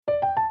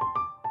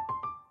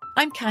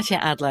I'm Katya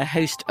Adler,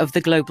 host of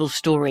The Global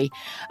Story.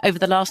 Over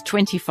the last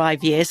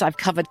 25 years, I've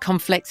covered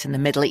conflicts in the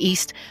Middle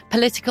East,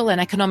 political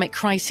and economic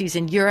crises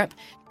in Europe,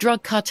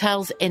 drug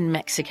cartels in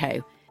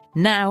Mexico.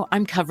 Now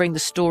I'm covering the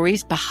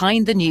stories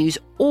behind the news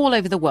all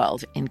over the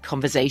world in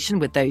conversation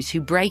with those who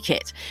break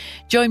it.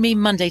 Join me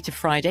Monday to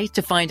Friday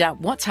to find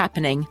out what's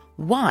happening,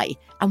 why,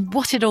 and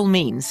what it all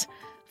means.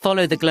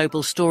 Follow The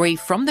Global Story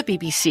from the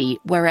BBC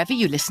wherever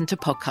you listen to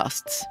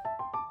podcasts.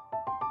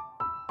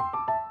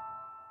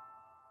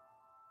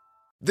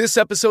 This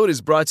episode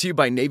is brought to you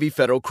by Navy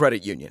Federal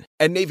Credit Union.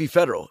 At Navy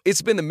Federal,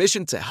 it's been the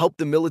mission to help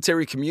the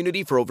military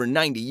community for over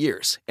 90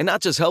 years. And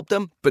not just help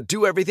them, but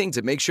do everything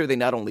to make sure they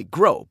not only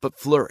grow, but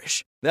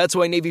flourish. That's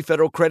why Navy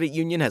Federal Credit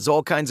Union has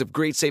all kinds of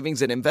great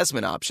savings and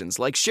investment options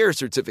like share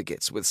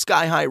certificates with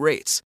sky-high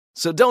rates.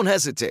 So don't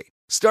hesitate.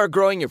 Start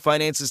growing your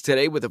finances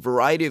today with a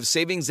variety of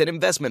savings and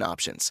investment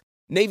options.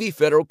 Navy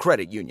Federal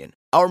Credit Union.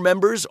 Our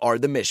members are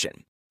the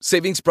mission.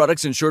 Savings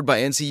products insured by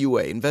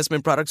NCUA.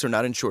 Investment products are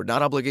not insured,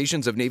 not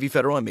obligations of Navy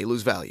Federal and may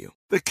lose value.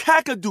 The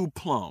Kakadu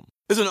plum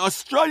is an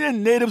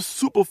Australian native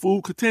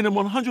superfood containing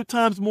 100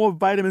 times more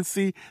vitamin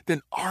C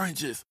than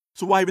oranges.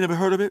 So why have you never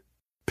heard of it?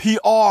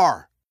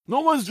 PR.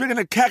 No one's drinking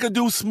a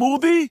Kakadu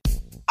smoothie?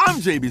 I'm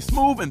JB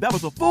Smoove, and that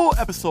was a full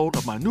episode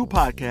of my new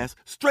podcast,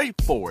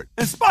 Straightforward,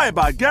 inspired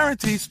by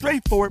guaranteed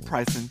straightforward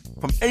pricing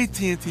from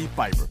AT&T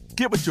Fiber.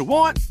 Get what you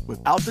want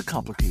without the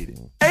complicated.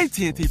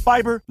 AT&T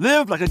Fiber,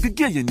 live like a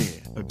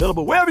gigillionaire.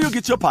 Available wherever you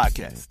get your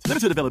podcasts.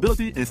 Limited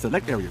availability in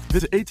select areas.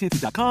 Visit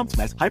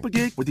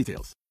AT&T.com/hypergig for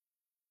details.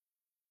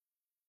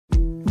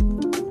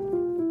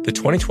 The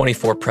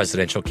 2024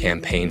 presidential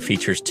campaign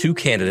features two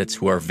candidates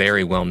who are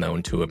very well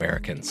known to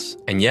Americans.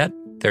 And yet,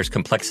 there's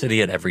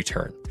complexity at every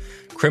turn.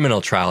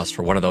 Criminal trials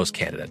for one of those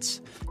candidates.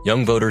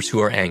 Young voters who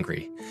are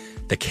angry.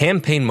 The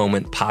Campaign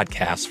Moment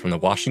podcast from the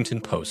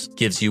Washington Post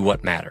gives you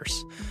what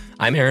matters.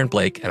 I'm Aaron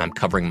Blake, and I'm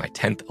covering my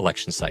 10th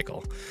election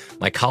cycle.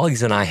 My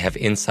colleagues and I have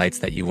insights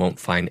that you won't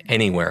find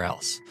anywhere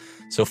else.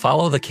 So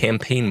follow The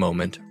Campaign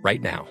Moment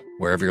right now,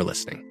 wherever you're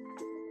listening.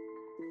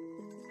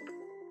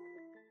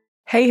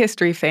 Hey,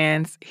 history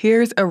fans,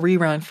 here's a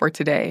rerun for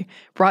today,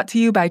 brought to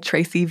you by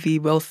Tracy V.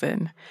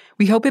 Wilson.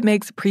 We hope it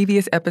makes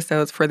previous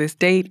episodes for this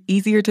date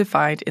easier to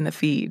find in the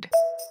feed.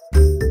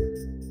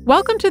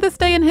 Welcome to This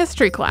Day in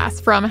History class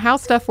from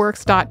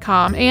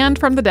HowStuffWorks.com and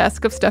from the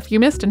desk of Stuff You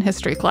Missed in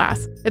History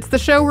class. It's the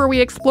show where we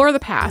explore the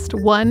past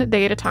one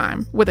day at a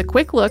time with a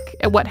quick look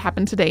at what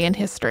happened today in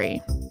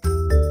history.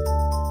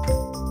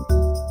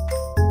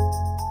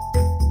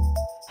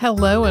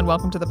 Hello and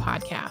welcome to the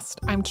podcast.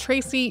 I'm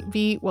Tracy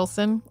V.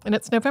 Wilson, and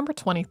it's November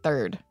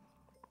 23rd.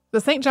 The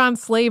St. John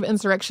slave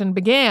insurrection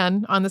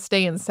began on this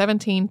day in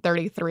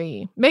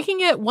 1733,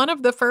 making it one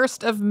of the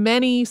first of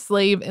many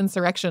slave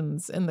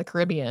insurrections in the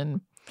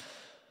Caribbean.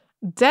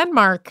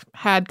 Denmark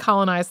had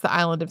colonized the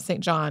island of St.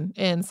 John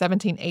in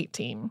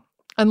 1718.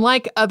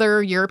 Unlike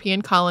other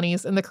European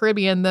colonies in the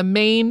Caribbean, the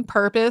main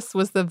purpose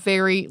was the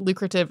very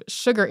lucrative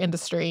sugar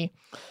industry.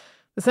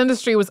 This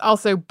industry was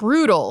also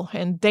brutal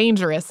and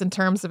dangerous in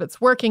terms of its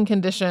working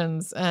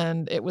conditions,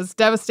 and it was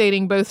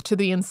devastating both to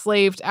the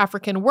enslaved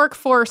African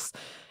workforce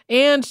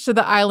and to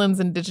the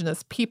island's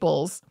indigenous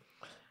peoples.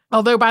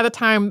 Although by the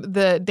time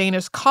the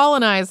Danish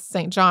colonized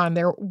St. John,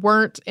 there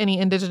weren't any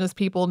indigenous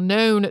people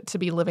known to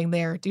be living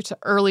there due to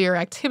earlier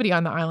activity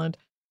on the island.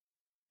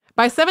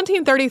 By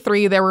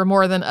 1733, there were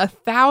more than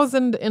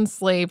 1,000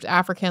 enslaved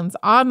Africans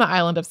on the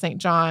island of St.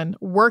 John,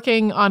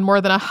 working on more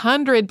than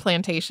 100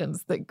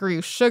 plantations that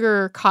grew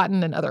sugar,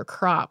 cotton, and other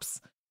crops.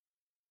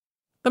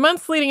 The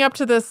months leading up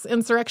to this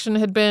insurrection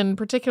had been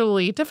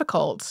particularly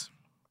difficult.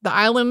 The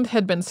island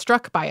had been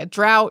struck by a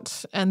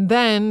drought, and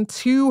then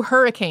 2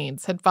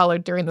 hurricanes had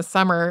followed during the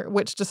summer,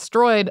 which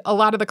destroyed a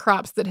lot of the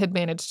crops that had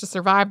managed to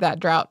survive that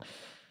drought.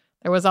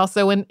 There was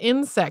also an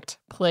insect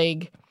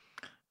plague.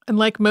 And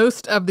like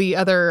most of the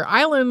other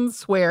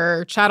islands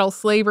where chattel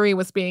slavery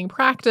was being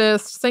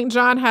practiced, St.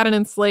 John had an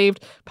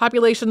enslaved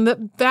population that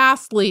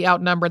vastly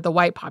outnumbered the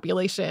white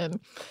population.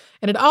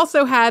 And it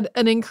also had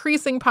an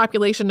increasing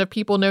population of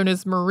people known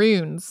as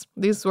Maroons.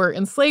 These were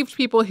enslaved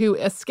people who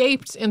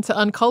escaped into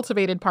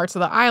uncultivated parts of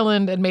the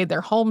island and made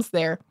their homes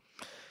there.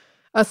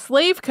 A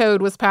slave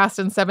code was passed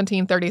in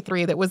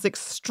 1733 that was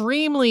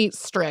extremely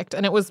strict,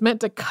 and it was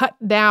meant to cut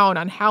down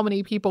on how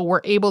many people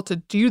were able to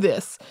do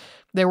this.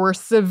 There were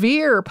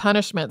severe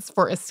punishments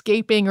for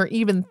escaping or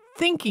even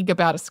thinking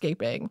about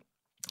escaping.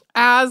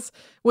 As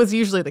was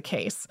usually the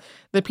case,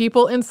 the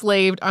people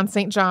enslaved on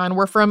St. John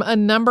were from a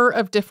number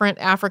of different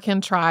African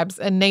tribes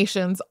and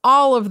nations,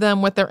 all of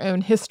them with their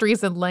own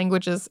histories and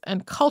languages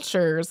and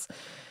cultures.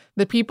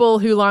 The people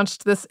who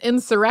launched this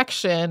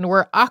insurrection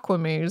were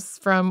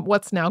Akwamus from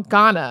what's now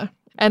Ghana.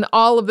 And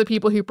all of the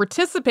people who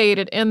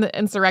participated in the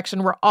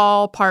insurrection were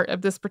all part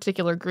of this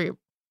particular group.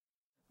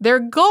 Their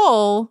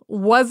goal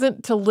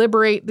wasn't to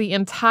liberate the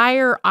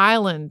entire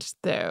island,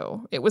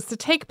 though. It was to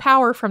take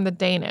power from the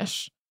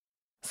Danish.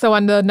 So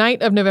on the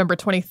night of November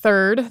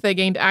 23rd, they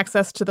gained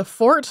access to the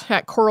fort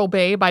at Coral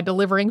Bay by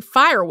delivering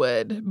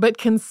firewood, but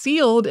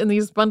concealed in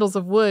these bundles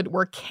of wood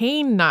were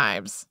cane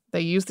knives.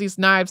 They used these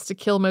knives to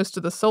kill most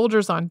of the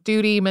soldiers on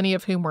duty, many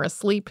of whom were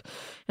asleep,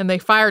 and they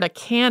fired a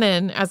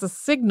cannon as a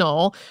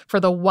signal for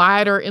the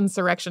wider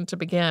insurrection to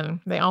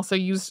begin. They also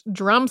used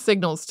drum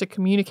signals to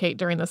communicate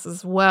during this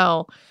as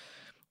well.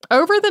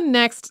 Over the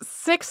next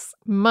 6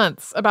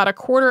 months, about a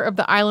quarter of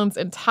the island's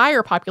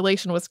entire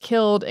population was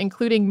killed,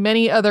 including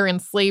many other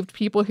enslaved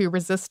people who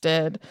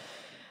resisted.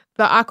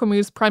 The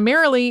Aquamoos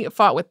primarily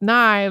fought with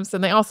knives,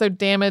 and they also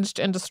damaged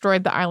and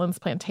destroyed the island's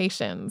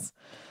plantations.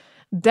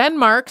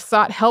 Denmark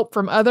sought help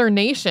from other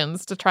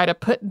nations to try to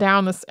put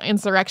down this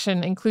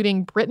insurrection,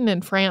 including Britain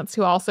and France,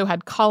 who also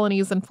had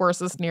colonies and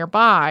forces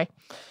nearby.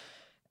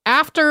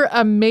 After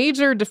a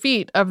major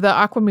defeat of the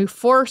Aquamoo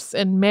force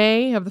in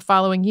May of the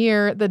following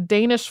year, the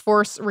Danish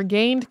force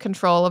regained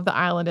control of the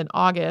island in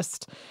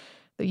August.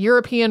 The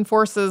European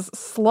forces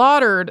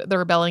slaughtered the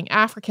rebelling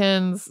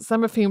Africans,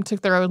 some of whom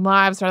took their own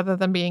lives rather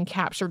than being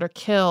captured or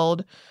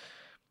killed.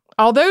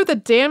 Although the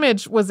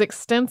damage was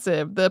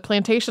extensive, the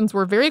plantations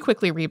were very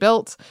quickly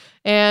rebuilt,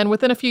 and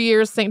within a few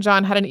years, St.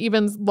 John had an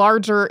even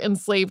larger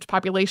enslaved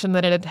population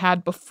than it had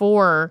had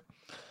before.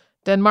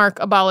 Denmark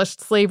abolished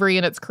slavery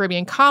in its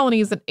Caribbean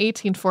colonies in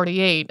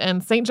 1848,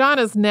 and St. John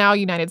is now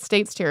United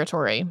States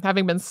territory,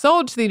 having been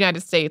sold to the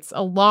United States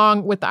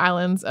along with the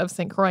islands of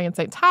St. Croix and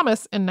St.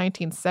 Thomas in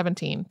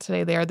 1917.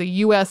 Today, they are the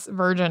U.S.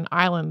 Virgin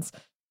Islands,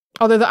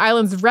 although the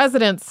island's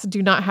residents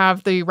do not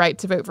have the right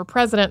to vote for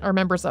president or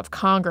members of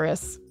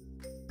Congress.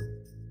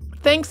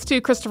 Thanks to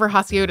Christopher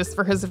Hasiotis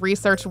for his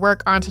research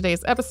work on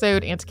today's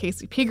episode, and to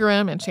Casey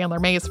Pegram and Chandler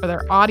Mays for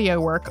their audio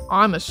work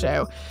on the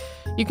show.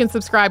 You can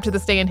subscribe to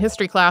This Day in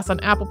History class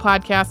on Apple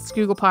Podcasts,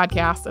 Google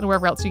Podcasts, and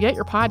wherever else you get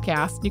your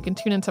podcasts. You can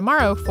tune in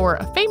tomorrow for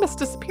a famous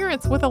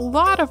disappearance with a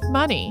lot of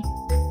money.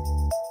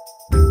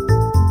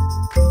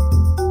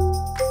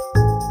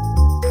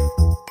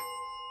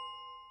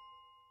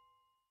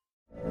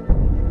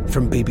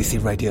 From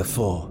BBC Radio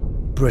 4,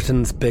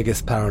 Britain's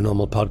biggest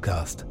paranormal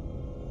podcast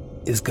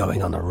is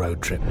going on a road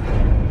trip.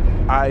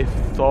 I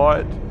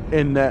thought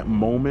in that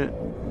moment,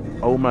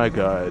 oh my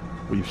God,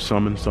 we've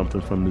summoned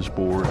something from this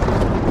board.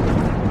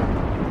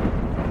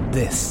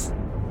 This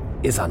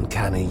is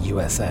Uncanny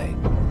USA.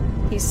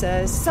 He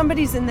says,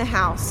 somebody's in the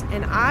house,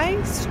 and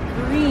I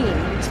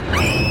screamed.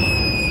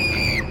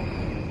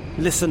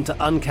 Listen to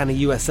Uncanny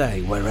USA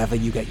wherever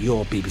you get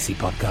your BBC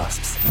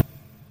podcasts,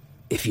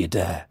 if you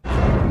dare.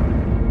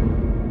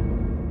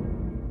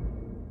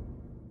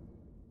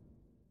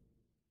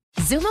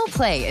 Xumo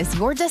Play is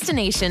your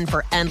destination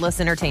for endless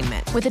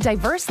entertainment. With a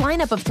diverse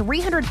lineup of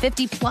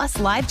 350-plus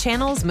live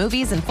channels,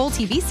 movies, and full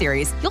TV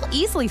series, you'll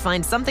easily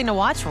find something to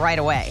watch right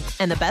away.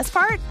 And the best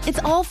part? It's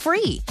all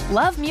free.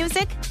 Love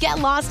music? Get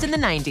lost in the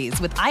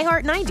 90s with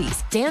iHeart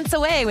 90s, dance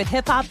away with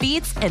hip-hop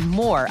beats, and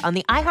more on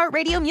the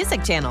iHeartRadio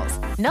music channels.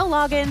 No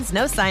logins,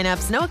 no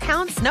signups, no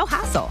accounts, no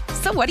hassle.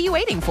 So what are you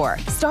waiting for?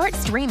 Start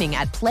streaming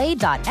at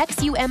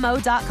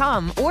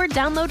play.xumo.com or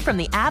download from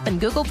the app and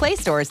Google Play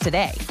stores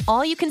today.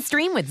 All you can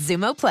stream with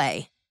Xumo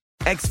Play.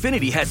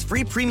 Xfinity has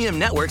free premium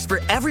networks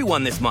for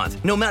everyone this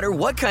month, no matter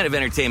what kind of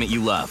entertainment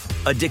you love.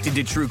 Addicted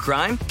to true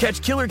crime?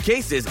 Catch killer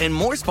cases and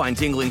more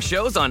spine-tingling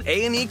shows on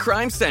A&E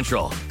Crime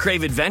Central.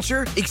 Crave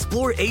adventure?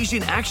 Explore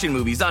Asian action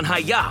movies on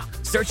Hi-Ya.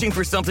 Searching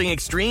for something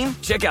extreme?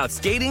 Check out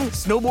skating,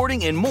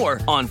 snowboarding, and more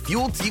on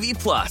Fuel TV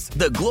Plus,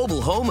 the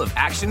global home of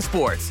action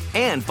sports.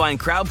 And find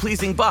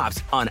crowd-pleasing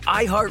bops on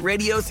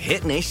iHeartRadio's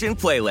Hit Nation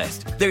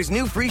playlist. There's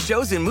new free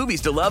shows and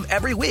movies to love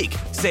every week.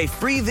 Say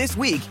free this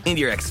week in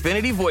your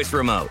Xfinity voice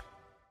remote.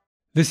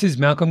 This is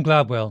Malcolm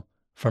Gladwell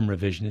from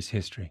Revisionist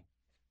History.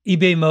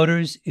 eBay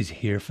Motors is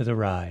here for the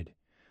ride.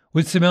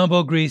 With some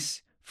elbow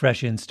grease,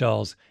 fresh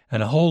installs,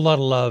 and a whole lot of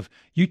love,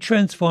 you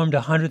transformed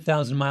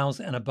 100,000 miles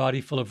and a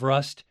body full of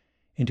rust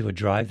into a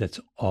drive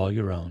that's all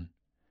your own.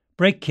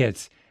 Brake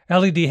kits,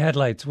 LED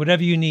headlights,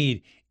 whatever you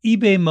need,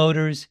 eBay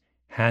Motors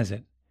has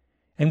it.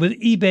 And with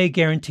eBay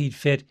Guaranteed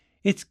Fit,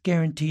 it's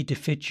guaranteed to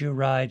fit your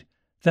ride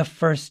the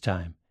first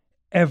time,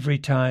 every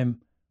time,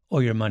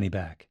 or your money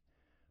back.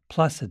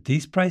 Plus, at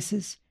these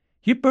prices,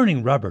 you're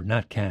burning rubber,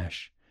 not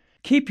cash.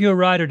 Keep your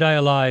ride or die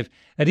alive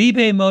at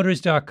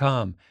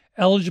ebaymotors.com.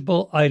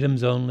 Eligible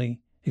items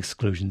only.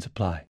 Exclusions apply.